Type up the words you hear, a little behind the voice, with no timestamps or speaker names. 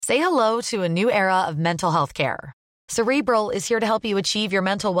Say hello to a new era of mental health care. Cerebral is here to help you achieve your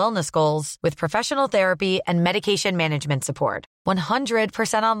mental wellness goals with professional therapy and medication management support.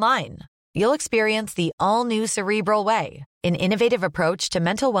 100% online. You'll experience the all-new Cerebral Way, an innovative approach to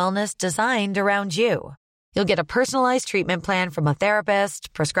mental wellness designed around you. You'll get a personalized treatment plan from a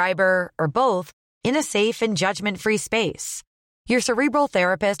therapist, prescriber, or both in a safe and judgment-free space. Your Cerebral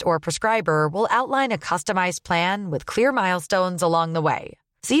therapist or prescriber will outline a customized plan with clear milestones along the way,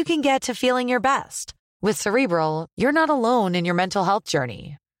 so you can get to feeling your best. With Cerebral, you're not alone in your mental health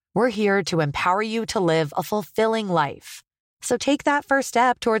journey. We're here to empower you to live a fulfilling life. So take that first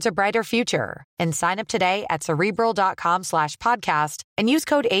step towards a brighter future and sign up today at Cerebral.com/podcast and use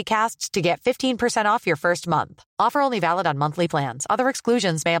code ACAST to get 15% off your first month. Offer only valid on monthly plans. Other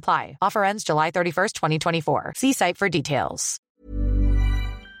exclusions may apply. Offer ends July 31st, 2024. See site for details.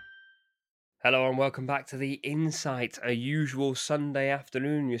 Hello and welcome back to The Insight, a usual Sunday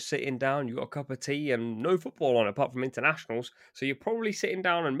afternoon. You're sitting down, you've got a cup of tea and no football on apart from internationals. So you're probably sitting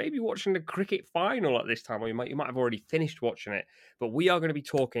down and maybe watching the cricket final at this time, or you might have already finished watching it. But we are going to be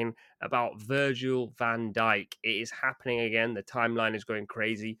talking about Virgil van Dijk. It is happening again. The timeline is going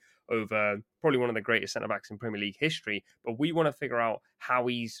crazy over probably one of the greatest centre-backs in Premier League history. But we want to figure out how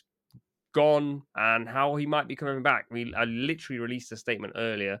he's gone and how he might be coming back. I literally released a statement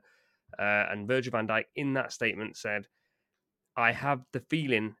earlier. And Virgil van Dijk in that statement said, I have the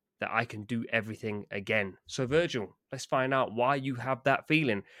feeling that I can do everything again. So Virgil, let's find out why you have that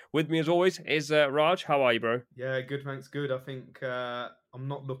feeling. With me as always is Raj. How are you, bro? Yeah, good, thanks. Good. I think I'm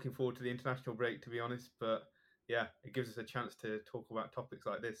not looking forward to the international break, to be honest. But yeah, it gives us a chance to talk about topics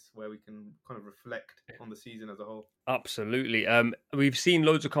like this where we can kind of reflect on the season as a whole. Absolutely. We've seen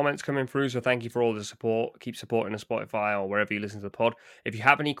loads of comments coming through, so thank you for all the support. Keep supporting the Spotify or wherever you listen to the pod. If you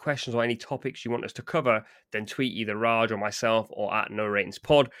have any questions or any topics you want us to cover, then tweet either Raj or myself or at No Ratings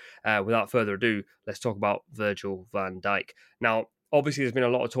Pod. Without further ado, let's talk about Virgil van Dijk. Now, obviously, there's been a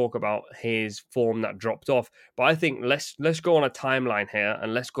lot of talk about his form that dropped off, but I think let's go on a timeline here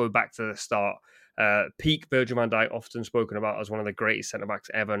and let's go back to the start. Peak Virgil van Dijk, often spoken about as one of the greatest centre-backs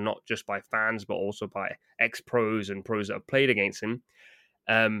ever, not just by fans, but also by ex-pros and pros that have played against him.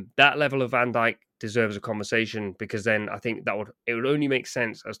 That level of Van Dijk deserves a conversation because then I think it would only make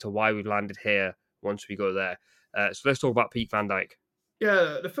sense as to why we've landed here once we go there. So let's talk about peak Van Dijk.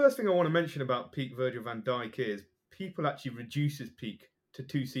 Yeah, the first thing I want to mention about peak Virgil van Dijk is people actually reduce his peak to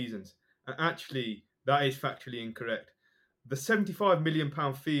 2 seasons. And actually, that is factually incorrect. The £75 million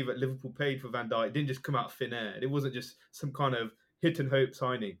fee that Liverpool paid for Van Dijk didn't just come out of thin air. It wasn't just some kind of hit and hope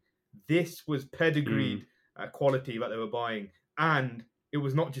signing. This was pedigreed quality that they were buying. And it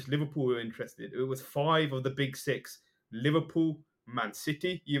was not just Liverpool who were interested. It was 5 of the big 6. Liverpool, Man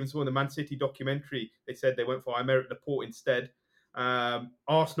City. You even saw in the Man City documentary, they said they went for Aymeric Laporte instead.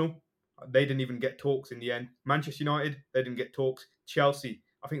 Arsenal, they didn't even get talks in the end. Manchester United, they didn't get talks. Chelsea,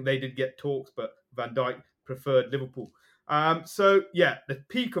 I think they did get talks, but Van Dijk preferred Liverpool. So, yeah, the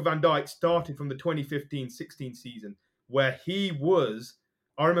peak of Van Dijk started from the 2015-16 season, where he was,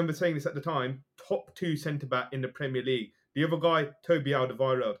 I remember saying this at the time, top 2 centre-back in the Premier League. The other guy, Toby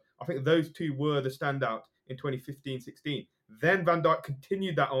Alderweireld, I think those 2 were the standout in 2015-16. Then Van Dijk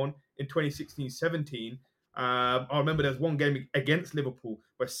continued that on in 2016-17. I remember there was one game against Liverpool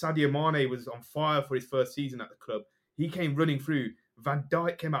where Sadio Mane was on fire for his first season at the club. He came running through. Van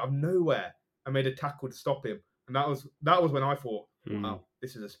Dijk came out of nowhere and made a tackle to stop him. And that was when I thought, wow,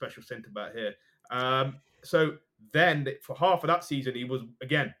 this is a special centre-back here. So then for half of that season, he was,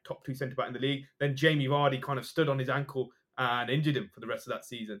 again, top 2 centre-back in the league. Then Jamie Vardy kind of stood on his ankle and injured him for the rest of that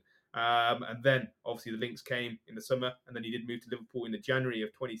season. And then, obviously, the links came in the summer, and then he did move to Liverpool in the January of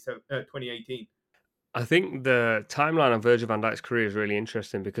 2018. I think the timeline of Virgil van Dijk's career is really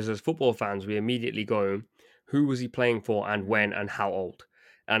interesting because as football fans, we immediately go, who was he playing for and when and how old?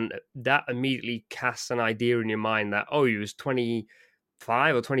 And that immediately casts an idea in your mind that, he was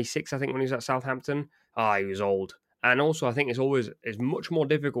 25 or 26, I think, when he was at Southampton. He was old. And also, I think it's much more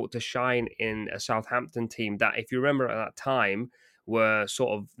difficult to shine in a Southampton team that, if you remember at that time,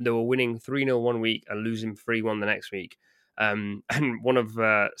 they were winning 3-0 one week and losing 3-1 the next week. And one of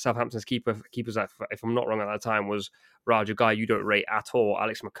Southampton's keepers, if I'm not wrong at that time, was Raj, a guy you don't rate at all,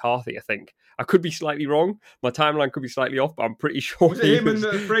 Alex McCarthy, I think. I could be slightly wrong. My timeline could be slightly off, but I'm pretty sure was it him and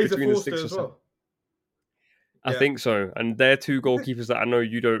Fraser Forster as well? I think so. And they're 2 goalkeepers that I know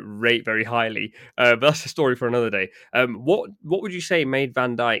you don't rate very highly. But that's a story for another day. What would you say made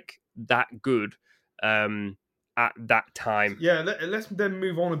Van Dijk that good at that time? Yeah, let's then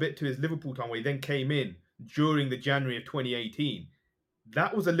move on a bit to his Liverpool time where he then came in during the January of 2018.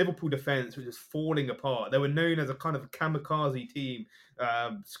 that was a Liverpool defence which was falling apart. They were known as a kind of a kamikaze team,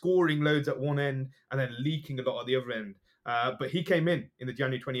 scoring loads at one end and then leaking a lot at the other end. But he came in the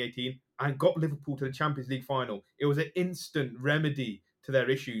January 2018 and got Liverpool to the Champions League final. It was an instant remedy to their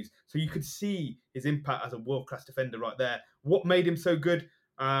issues. So you could see his impact as a world-class defender right there. What made him so good?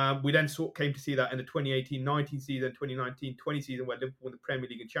 We then came to see that in the 2018-19 season, 2019-20 season, where Liverpool won the Premier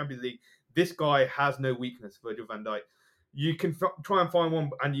League and Champions League. This guy has no weakness, Virgil van Dijk. You can try and find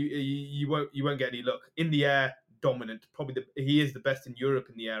one, and you won't get any luck. In the air, dominant. Probably he is the best in Europe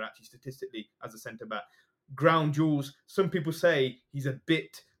in the air, actually, statistically, as a centre back. Ground duels. Some people say he's a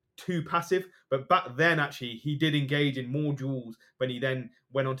bit too passive, but back then actually he did engage in more duels when he then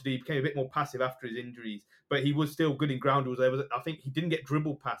went on to he became a bit more passive after his injuries, but he was still good in ground duels. I think he didn't get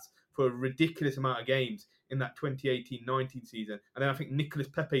dribble pass for a ridiculous amount of games in that 2018-19 season, and then I think Nicolas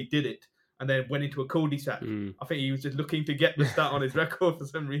Pepe did it and then went into a cul-de-sac. I think he was just looking to get the stat on his record for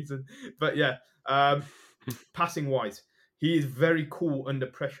some reason. But yeah, passing wise, he is very cool under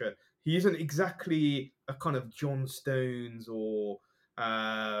pressure. He isn't exactly a kind of John Stones or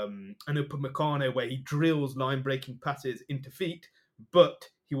an Upamecano where he drills line-breaking passes into feet, but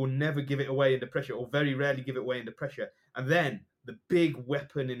he will never give it away under pressure, or very rarely give it away under pressure. And then the big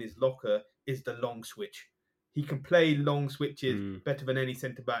weapon in his locker is the long switch. He can play long switches better than any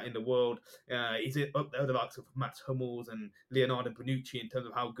centre-back in the world. He's up there with the likes of Mats Hummels and Leonardo Bonucci in terms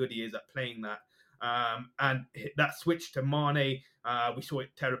of how good he is at playing that. And that switch to Mane, we saw it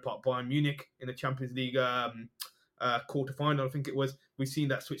tear apart Bayern Munich in the Champions League quarter-final, I think it was. We've seen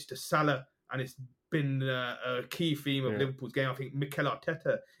that switch to Salah, and it's been a key theme of Liverpool's game. I think Mikel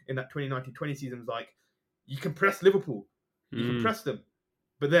Arteta in that 2019-20 season was like, you can press Liverpool. You can press them.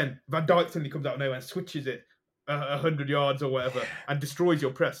 But then Van Dijk suddenly comes out of nowhere and switches it 100 yards or whatever and destroys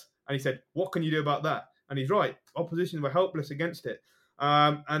your press. And he said, what can you do about that? And he's right. Opposition were helpless against it.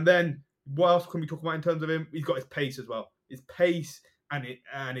 And then what else can we talk about in terms of him? He's got his pace as well. His pace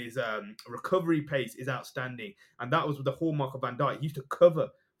and his recovery pace is outstanding. And that was the hallmark of Van Dijk. He used to cover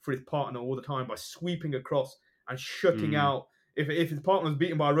for his partner all the time by sweeping across and shutting out. If his partner was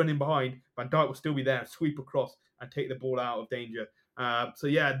beaten by running behind, Van Dijk will still be there and sweep across and take the ball out of danger. So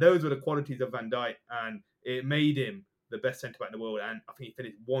yeah, those were the qualities of Van Dijk, and it made him the best centre-back in the world. And I think he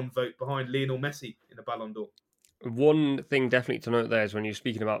finished one vote behind Lionel Messi in the Ballon d'Or. One thing definitely to note there is when you're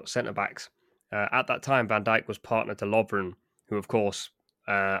speaking about centre-backs, at that time Van Dijk was partnered to Lovren, who of course,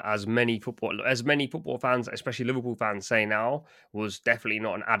 as many football fans, especially Liverpool fans, say now, was definitely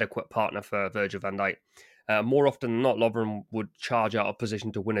not an adequate partner for Virgil van Dijk. More often than not, Lovren would charge out of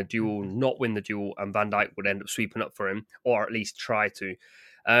position to win a duel, not win the duel, and Van Dijk would end up sweeping up for him, or at least try to.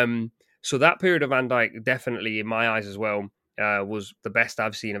 So that period of Van Dijk, definitely in my eyes as well, was the best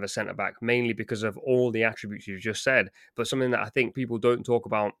I've seen of a centre-back, mainly because of all the attributes you've just said. But something that I think people don't talk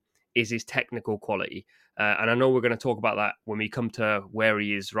about is his technical quality. And I know we're going to talk about that when we come to where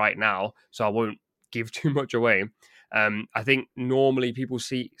he is right now, so I won't give too much away. I think normally people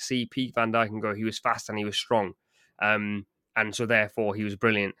see peak Van Dijk and go, he was fast and he was strong. And so therefore he was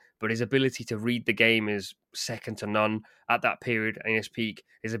brilliant. But his ability to read the game is second to none at that period in his peak.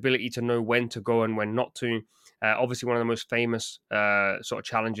 His ability to know when to go and when not to. Obviously, one of the most famous sort of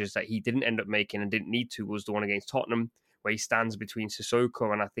challenges that he didn't end up making and didn't need to was the one against Tottenham, where he stands between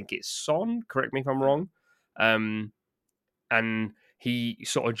Sissoko and I think it's Son, correct me if I'm wrong. And he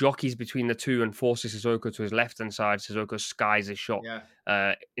sort of jockeys between the two and forces Sissoko to his left-hand side. Sissoko skies his shot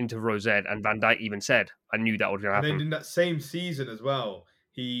into Rosette, and Van Dijk even said, I knew that was going to happen. And then in that same season as well,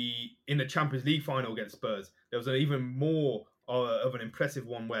 he, in the Champions League final against Spurs, there was an even more of an impressive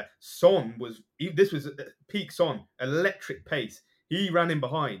one where Son this was peak Son, electric pace. He ran in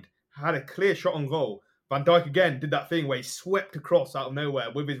behind, had a clear shot on goal. Van Dijk again did that thing where he swept across out of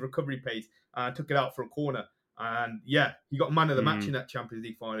nowhere with his recovery pace and took it out for a corner. And yeah, he got man of the match in that Champions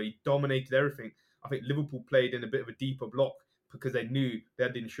League final. He dominated everything. I think Liverpool played in a bit of a deeper block because they knew they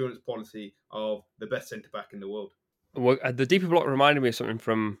had the insurance policy of the best centre-back in the world. Well, the deeper block reminded me of something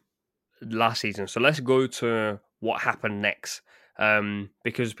from last season. So let's go to what happened next.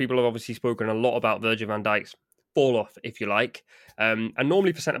 Because people have obviously spoken a lot about Virgil van Dijk's fall off, if you like. And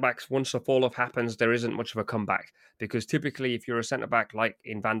normally for centre-backs, once a fall off happens, there isn't much of a comeback. Because typically, if you're a centre-back like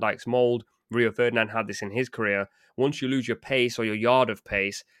in Van Dijk's mould, Rio Ferdinand had this in his career, once you lose your pace or your yard of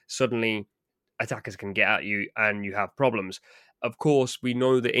pace, suddenly attackers can get at you and you have problems. Of course, we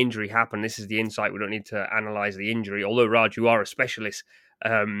know the injury happened. This is the insight. We don't need to analyse the injury. Although, Raj, you are a specialist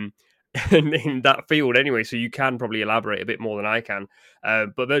in that field anyway, so you can probably elaborate a bit more than I can.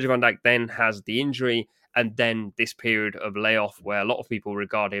 But Virgil van Dijk then has the injury and then this period of layoff where a lot of people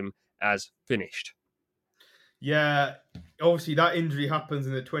regard him as finished. Yeah, obviously that injury happens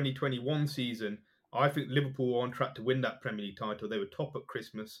in the 2021 season. I think Liverpool were on track to win that Premier League title. They were top at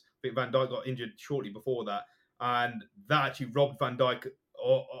Christmas. I think Van Dijk got injured shortly before that, and that actually robbed Van Dijk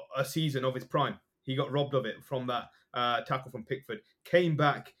a season of his prime. He got robbed of it from that tackle from Pickford. Came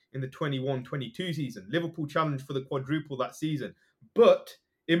back in the 21-22 season. Liverpool challenged for the quadruple that season. But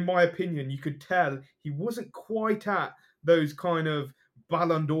in my opinion, you could tell he wasn't quite at those kind of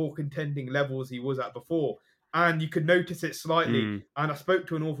Ballon d'Or contending levels he was at before. And you could notice it slightly. And I spoke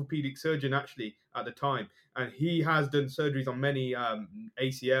to an orthopedic surgeon actually at the time, and he has done surgeries on many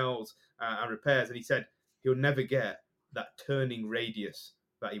ACLs and repairs, and he said he'll never get that turning radius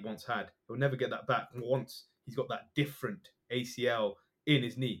that he once had. He'll never get that back once he's got that different ACL in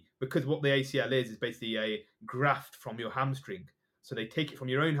his knee, because what the ACL is basically a graft from your hamstring. So they take it from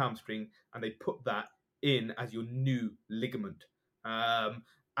your own hamstring and they put that in as your new ligament.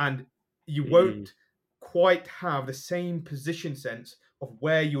 And you won't quite have the same position sense of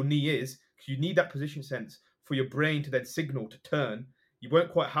where your knee is, because you need that position sense for your brain to then signal to turn. You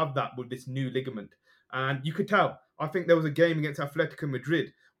won't quite have that with this new ligament. And you could tell, I think there was a game against Atletico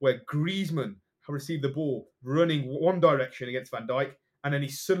Madrid where Griezmann received the ball running one direction against Van Dijk, and then he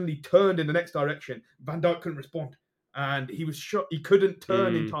suddenly turned in the next direction. Van Dijk couldn't respond, and he was shot. He couldn't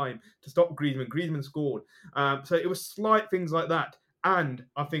turn in time to stop Griezmann. Griezmann scored. So it was slight things like that. And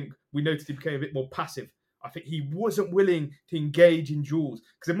I think we noticed he became a bit more passive. I think he wasn't willing to engage in duels.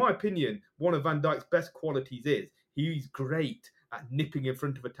 Because in my opinion, one of Van Dijk's best qualities is he's great at nipping in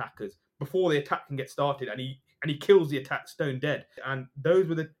front of attackers before the attack can get started, and he kills the attack stone dead. And those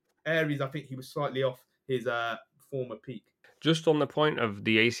were the areas I think he was slightly off his former peak. Just on the point of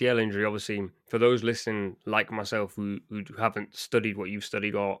the ACL injury, obviously, for those listening like myself who haven't studied what you've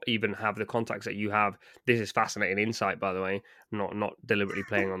studied or even have the contacts that you have, this is fascinating insight, by the way. Not deliberately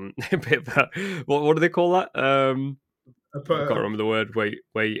playing on a bit, but what do they call that? I can't remember the word.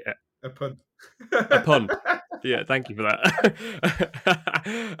 Wait. A pun. A pun. Yeah, thank you for that.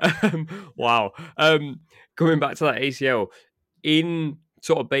 Wow. Coming back to that ACL, in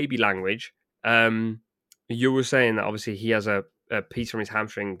sort of baby language, you were saying that obviously he has a piece from his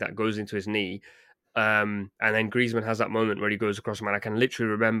hamstring that goes into his knee. And then Griezmann has that moment where he goes across him, and I can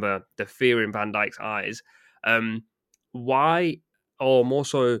literally remember the fear in Van Dijk's eyes. Why, or more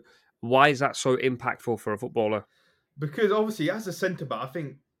so, why is that so impactful for a footballer? Because obviously, as a centre back, I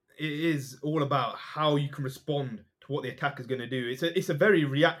think it is all about how you can respond to what the attacker's going to do. It's a very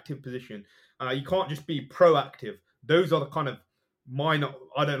reactive position. You can't just be proactive. Those are the kind of minor.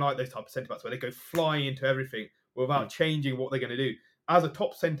 I don't like those type of centre backs where they go flying into everything without changing what they're going to do. As a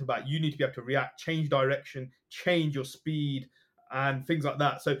top centre back, you need to be able to react, change direction, change your speed, and things like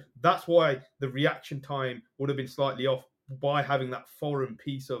that. So that's why the reaction time would have been slightly off by having that foreign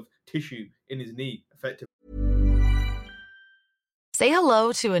piece of tissue in his knee, effectively. Say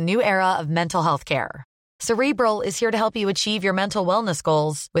hello to a new era of mental health care. Cerebral is here to help you achieve your mental wellness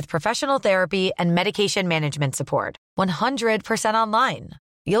goals with professional therapy and medication management support. 100% online.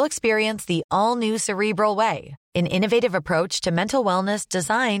 You'll experience the all-new Cerebral Way, an innovative approach to mental wellness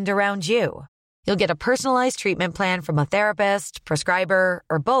designed around you. You'll get a personalized treatment plan from a therapist, prescriber,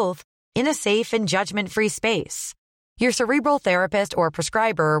 or both in a safe and judgment-free space. Your Cerebral therapist or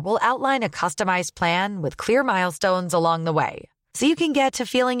prescriber will outline a customized plan with clear milestones along the way, so you can get to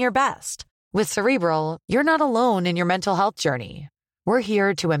feeling your best. With Cerebral, you're not alone in your mental health journey. We're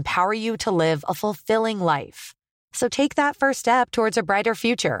here to empower you to live a fulfilling life. So take that first step towards a brighter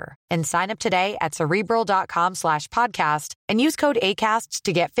future and sign up today at Cerebral.com/podcast and use code ACAST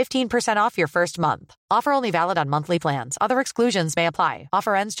to get 15% off your first month. Offer only valid on monthly plans. Other exclusions may apply.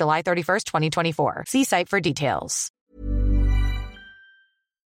 Offer ends July 31st, 2024. See site for details.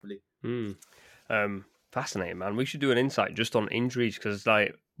 Fascinating, man. We should do an insight just on injuries, because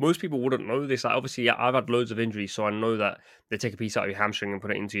like most people wouldn't know this. Like, obviously, I've had loads of injuries, so I know that they take a piece out of your hamstring and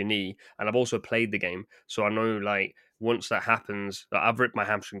put it into your knee. And I've also played the game, so I know like once that happens, I've ripped my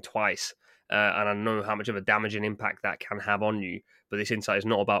hamstring twice, and I know how much of a damaging impact that can have on you. But this insight is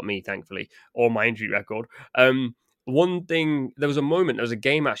not about me, thankfully, or my injury record. One thing, there was a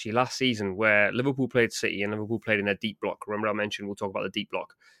game actually last season where Liverpool played City and Liverpool played in their deep block. Remember I mentioned we'll talk about the deep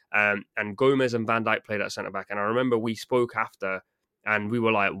block. And Gomez and Van Dijk played at centre back. And I remember we spoke after and we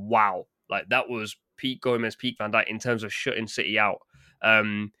were like, wow, like that was peak Gomez, peak Van Dijk in terms of shutting City out.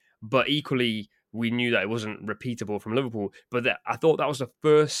 But equally, we knew that it wasn't repeatable from Liverpool. But I thought that was the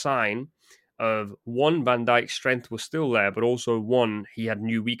first sign of, one, Van Dijk's strength was still there, but also, one, he had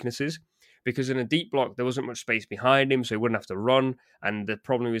new weaknesses. Because in a deep block, there wasn't much space behind him, so he wouldn't have to run. And the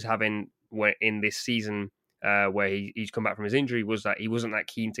problem he was having in this season, where he's come back from his injury, was that he wasn't that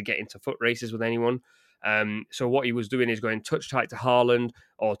keen to get into foot races with anyone. So what he was doing is going touch tight to Haaland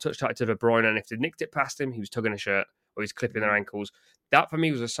or touch tight to De Bruyne, and if they nicked it past him, he was tugging a shirt or he's clipping their ankles. That for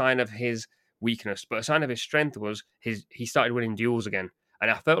me was a sign of his weakness, but a sign of his strength was he started winning duels again. And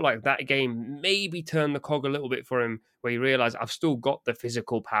I felt like that game maybe turned the cog a little bit for him, where he realised I've still got the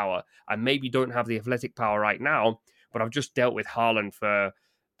physical power. I maybe don't have the athletic power right now, but I've just dealt with Haaland for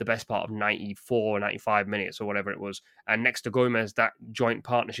the best part of 94, 95 minutes or whatever it was. And next to Gomez, that joint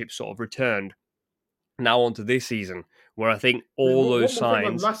partnership sort of returned. Now onto this season, where I think all those One more thing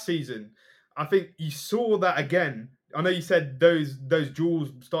on signs... last season, I think you saw that again. I know you said those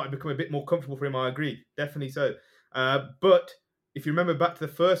duels started becoming a bit more comfortable for him. I agree, definitely so. But if you remember back to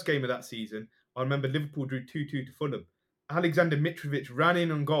the first game of that season, I remember Liverpool drew 2-2 to Fulham. Alexander Mitrovic ran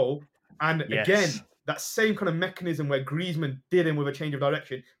in on goal, and Yes. again that same kind of mechanism where Griezmann did him with a change of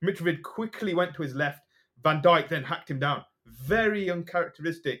direction. Mitrovic quickly went to his left. Van Dijk then hacked him down. Very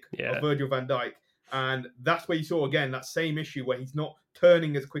uncharacteristic Yeah. of Virgil van Dijk. And that's where you saw again that same issue where he's not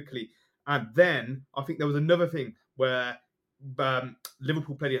turning as quickly. And then I think there was another thing where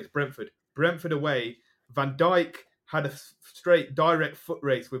Liverpool played against Brentford. Brentford away, Van Dijk had a straight direct foot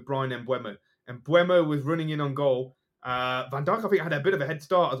race with Brian Mbeumo. And Mbeumo was running in on goal. Van Dijk, I think, had a bit of a head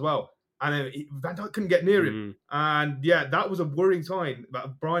start as well. And Van Dijk couldn't get near him. And yeah, that was a worrying sign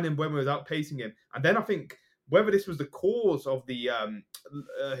that Brian Mbeumo was outpacing him. And then I think whether this was the cause of the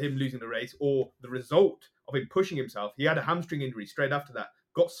him losing the race or the result of him pushing himself, he had a hamstring injury straight after that,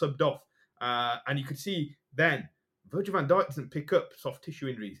 got subbed off. And you could see then Virgil van Dijk doesn't pick up soft tissue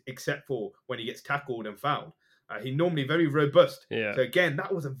injuries except for when he gets tackled and fouled. He's normally very robust. Yeah. So again,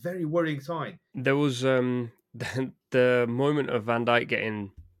 that was a very worrying sign. There was the moment of Van Dijk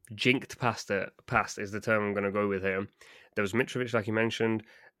getting jinked past is the term I'm going to go with here. There was Mitrovic, like you mentioned,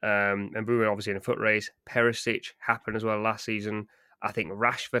 and Mbeumo obviously in a foot race. Perisic happened as well last season. I think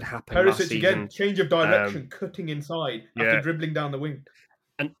Rashford happened last season. Perisic again, change of direction, cutting inside after dribbling down the wing.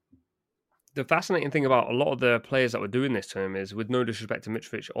 And the fascinating thing about a lot of the players that were doing this to him is, with no disrespect to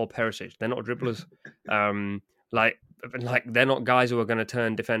Mitrovic or Perisic, they're not dribblers. Like they're not guys who are going to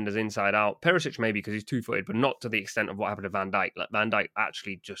turn defenders inside out. Perisic maybe because he's two-footed, but not to the extent of what happened to Van Dijk. Like Van Dijk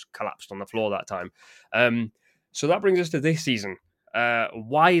actually just collapsed on the floor that time. So that brings us to this season.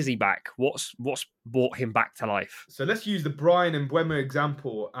 Why is he back? What's brought him back to life? So let's use the Brian Mbeumo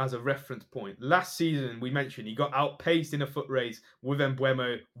example as a reference point. Last season, we mentioned he got outpaced in a foot race with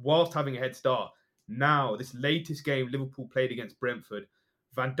Mbeumo whilst having a head start. Now, this latest game Liverpool played against Brentford,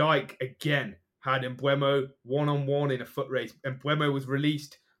 Van Dijk again had Mbeumo one-on-one in a foot race. Mbeumo was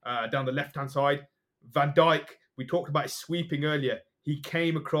released down the left-hand side. Van Dijk, we talked about his sweeping earlier. He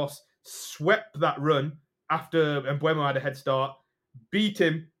came across, swept that run after Mbeumo had a head start, beat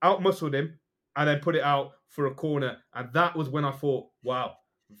him, outmuscled him, and then put it out for a corner. And that was when I thought, wow,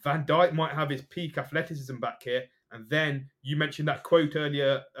 Van Dijk might have his peak athleticism back here. And then you mentioned that quote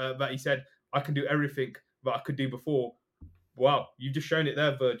earlier that he said, I can do everything that I could do before. Wow, you've just shown it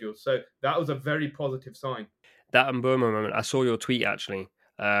there, Virgil. So that was a very positive sign. That Mbeumo moment, I saw your tweet actually,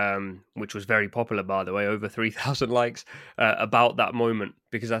 which was very popular, by the way, over 3,000 likes about that moment.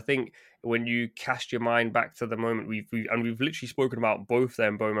 Because I think when you cast your mind back to the moment, we've literally spoken about both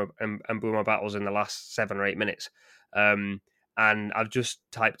their Mbeumo battles in the last 7 or 8 minutes. And I've just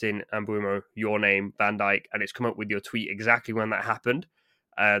typed in Mbeumo, your name, Van Dijk, and it's come up with your tweet exactly when that happened.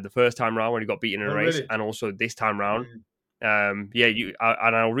 The first time round when he got beaten in a race, really? and also this time round. And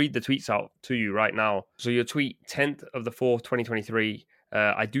I'll read the tweets out to you right now. So your tweet, 10th of the 4th, 2023.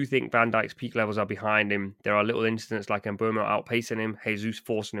 I do think Van Dijk's peak levels are behind him. There are little incidents like Mbeumo outpacing him, Jesus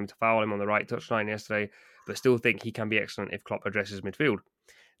forcing him to foul him on the right touchline yesterday, but still think he can be excellent if Klopp addresses midfield.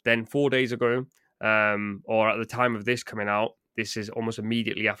 Then 4 days ago, or at the time of this coming out, this is almost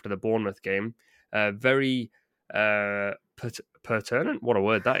immediately after the Bournemouth game, very pertinent, what a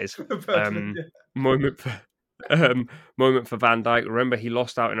word that is, moment for Van Dijk. Remember, he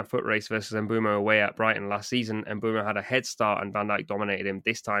lost out in a foot race versus Mbeumo away at Brighton last season. Mbeumo had a head start and Van Dijk dominated him.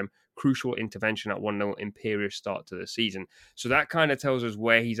 This time, crucial intervention at 1-0, imperious start to the season. So that kind of tells us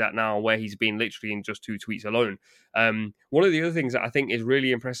where he's at now, where he's been literally in just 2 tweets alone. One of the other things that I think is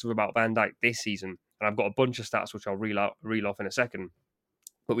really impressive about Van Dijk this season, and I've got a bunch of stats which I'll reel off in a second,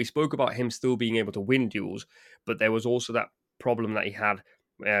 but we spoke about him still being able to win duels, but there was also that problem that he had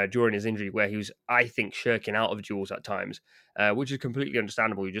during his injury where he was, I think, shirking out of duels at times, which is completely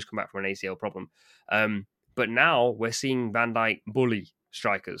understandable. You just come back from an ACL problem. But now we're seeing Van Dijk bully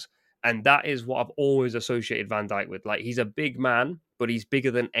strikers. And that is what I've always associated Van Dijk with. Like, he's a big man, but he's bigger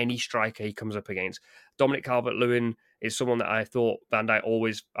than any striker he comes up against. Dominic Calvert-Lewin is someone that I thought Van Dijk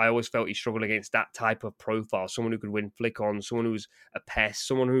I always felt he struggled against that type of profile. Someone who could win flick-on, someone who's a pest,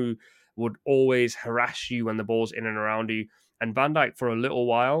 someone who would always harass you when the ball's in and around you. And Van Dijk, for a little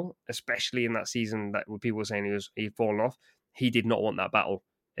while, especially in that season that people were saying he'd fallen off, he did not want that battle.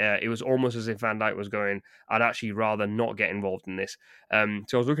 It was almost as if Van Dijk was going, I'd actually rather not get involved in this. So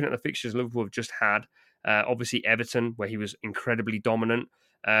I was looking at the fixtures Liverpool have just had. Obviously Everton, where he was incredibly dominant.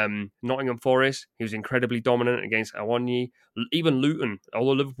 Nottingham Forest, he was incredibly dominant against Awoniyi. Even Luton,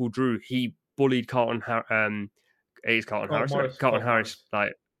 although Liverpool drew, he bullied Carlton. It is Carlton Harris. Carlton Harris,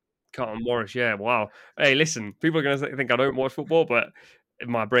 like Carlton Morris. Yeah, wow. Hey, listen, people are going to think I don't watch football, but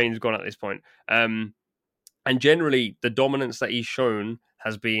my brain's gone at this point. And generally, the dominance that he's shown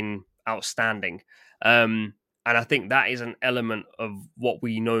has been outstanding. And I think that is an element of what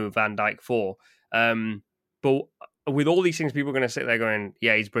we know Van Dijk for. But with all these things, people are going to sit there going,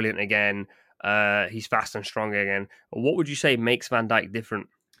 yeah, he's brilliant again. He's fast and strong again. What would you say makes Van Dijk different?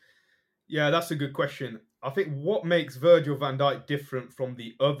 Yeah, that's a good question. I think what makes Virgil van Dijk different from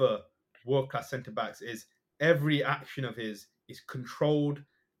the other world-class centre-backs is every action of his is controlled.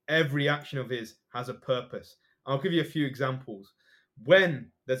 Every action of his has a purpose. I'll give you a few examples.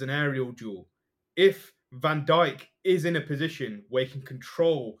 When there's an aerial duel, if Van Dijk is in a position where he can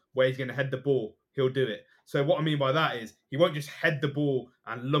control where he's going to head the ball, he'll do it. So what I mean by that is he won't just head the ball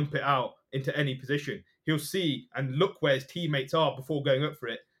and lump it out into any position. He'll see and look where his teammates are before going up for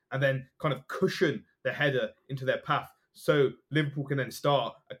it, and then kind of cushion the header into their path so Liverpool can then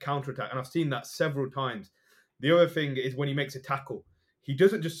start a counter-attack. And I've seen that several times. The other thing is when he makes a tackle, he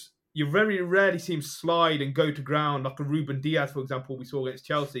doesn't just, you very rarely see him slide and go to ground like a Ruben Diaz, for example, we saw against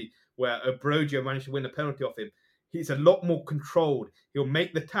Chelsea, where Brojo managed to win a penalty off him. He's a lot more controlled. He'll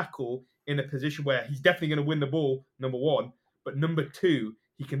make the tackle in a position where he's definitely going to win the ball, number one, but number two,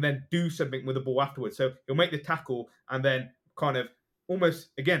 he can then do something with the ball afterwards. So he'll make the tackle and then kind of almost,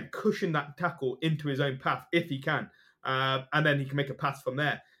 again, cushion that tackle into his own path if he can. And then he can make a pass from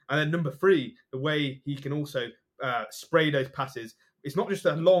there. And then number three, the way he can also spray those passes. It's not just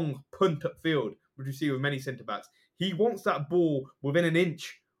a long punt upfield, which you see with many centre-backs. He wants that ball within an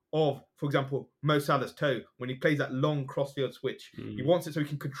inch of, for example, Mo Salah's toe when he plays that long crossfield switch. He wants it so he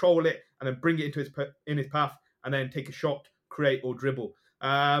can control it and then bring it into his path and then take a shot, create or dribble.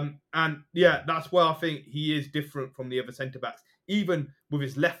 And yeah, that's where I think he is different from the other centre-backs. Even with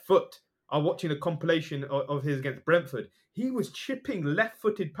his left foot, I'm watching a compilation of his against Brentford. He was chipping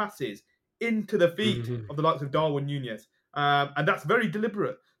left-footed passes into the feet of the likes of Darwin Núñez. And that's very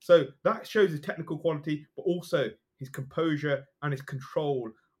deliberate. So that shows his technical quality, but also his composure and his control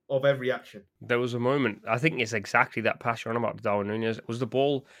of every action. There was a moment, I think it's exactly that pass you're on about, Darwin Núñez. Was the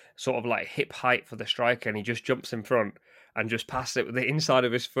ball sort of like hip height for the striker and he just jumps in front and just passes it with the inside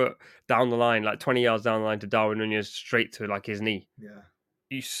of his foot down the line, like 20 yards down the line to Darwin Núñez, straight to like his knee. Yeah.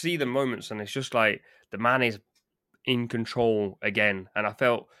 You see the moments and it's just like the man is in control again. And I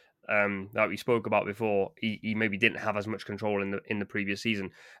felt that we spoke about before, he maybe didn't have as much control in the previous season.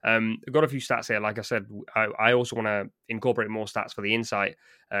 I've got a few stats here. Like I said, I also want to incorporate more stats for the insight.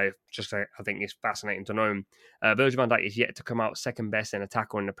 I think it's fascinating to know. Virgil van Dijk is yet to come out second best in a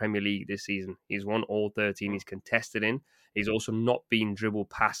tackle in the Premier League this season. He's won all 13 he's contested in. He's also not been dribbled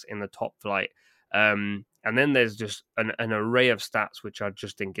past in the top flight. And then there's just an array of stats which I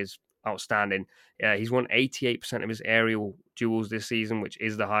just think is outstanding. He's won 88% of his aerial duels this season, which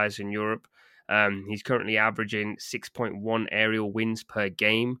is the highest in Europe. He's currently averaging 6.1 aerial wins per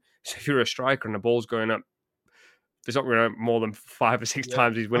game. So if you're a striker and the ball's going up, there's not going to more than 5 or 6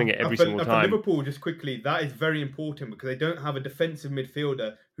 times he's winning it every single time. For Liverpool, just quickly, that is very important because they don't have a defensive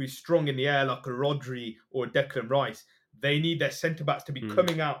midfielder who's strong in the air like a Rodri or a Declan Rice. They need their centre-backs to be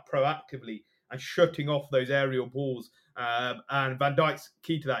coming out proactively and shutting off those aerial balls. And Van Dijk's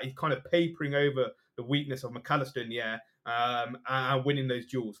key to that. He's kind of papering over the weakness of McAllister in the air and winning those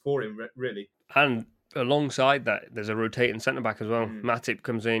duels for him, really. And alongside that, there's a rotating centre-back as well. Matip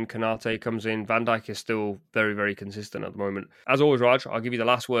comes in, Konate comes in. Van Dijk is still very, very consistent at the moment. As always, Raj, I'll give you the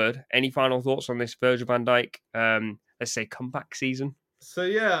last word. Any final thoughts on this Virgil van Dijk, let's say, comeback season? So,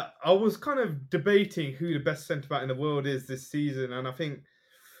 yeah, I was kind of debating who the best centre-back in the world is this season, and I think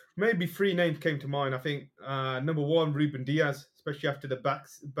maybe 3 names came to mind. I think number one, Ruben Diaz, especially after the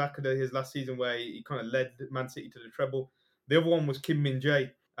back of his last season where he kind of led Man City to the treble. The other one was Kim Min-jae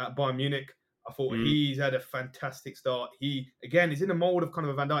at Bayern Munich. I thought he's had a fantastic start. He, again, he's in a mould of kind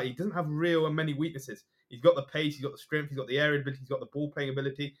of a Van Dijk. He doesn't have many weaknesses. He's got the pace, he's got the strength, he's got the aerial ability, he's got the ball-playing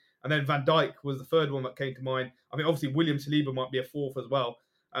ability. And then Van Dijk was the third one that came to mind. I mean, obviously, William Saliba might be a fourth as well.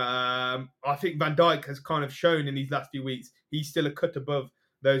 I think Van Dijk has kind of shown in these last few weeks he's still a cut above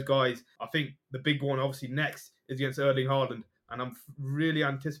those guys. I think the big one, obviously, next is against Erling Haaland. And I'm really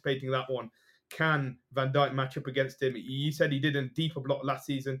anticipating that one. Can Van Dijk match up against him? You said he did a deeper block last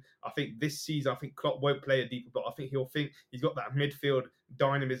season. I think this season, I think Klopp won't play a deeper block. I think he'll think he's got that midfield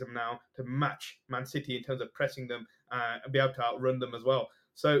dynamism now to match Man City in terms of pressing them and be able to outrun them as well.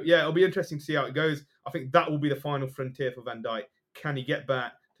 So, yeah, it'll be interesting to see how it goes. I think that will be the final frontier for Van Dijk. Can he get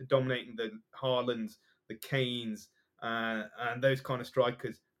back to dominating the Haalands, the Kanes, and those kind of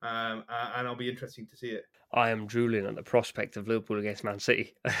strikers? And it'll be interesting to see it. I am drooling at the prospect of Liverpool against Man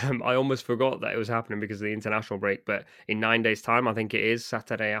City. I almost forgot that it was happening because of the international break, but in 9 days' time, I think it is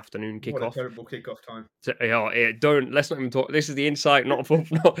Saturday afternoon kickoff. What a terrible kickoff time. So, let's not even talk. This is the insight,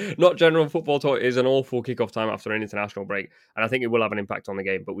 not general football talk. It is an awful kickoff time after an international break, and I think it will have an impact on the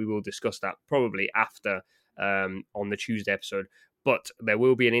game. But we will discuss that probably after on the Tuesday episode. But there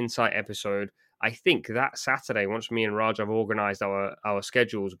will be an insight episode, I think, that Saturday, once me and Raj have organised our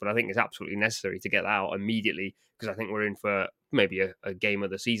schedules. But I think it's absolutely necessary to get that out immediately because I think we're in for maybe a game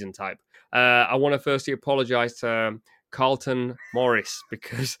of the season type. I want to firstly apologise to Carlton Morris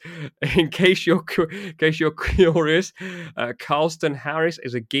because, in case you're curious, Carlton Harris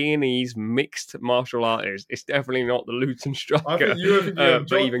is a Guineas mixed martial artist. It's definitely not the Luton striker. I think you were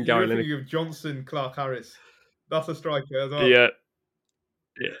thinking of Johnson Clark Harris. That's a striker as well. Yeah.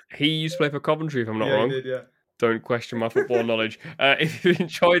 He used to play for Coventry, if I'm not wrong. He did, yeah. Don't question my football knowledge. If you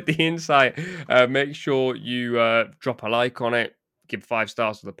enjoyed the insight, make sure you drop a like on it, give 5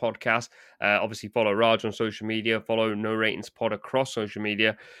 stars to the podcast. Obviously, follow Raj on social media, follow No Ratings Pod across social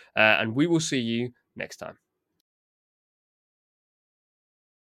media, and we will see you next time.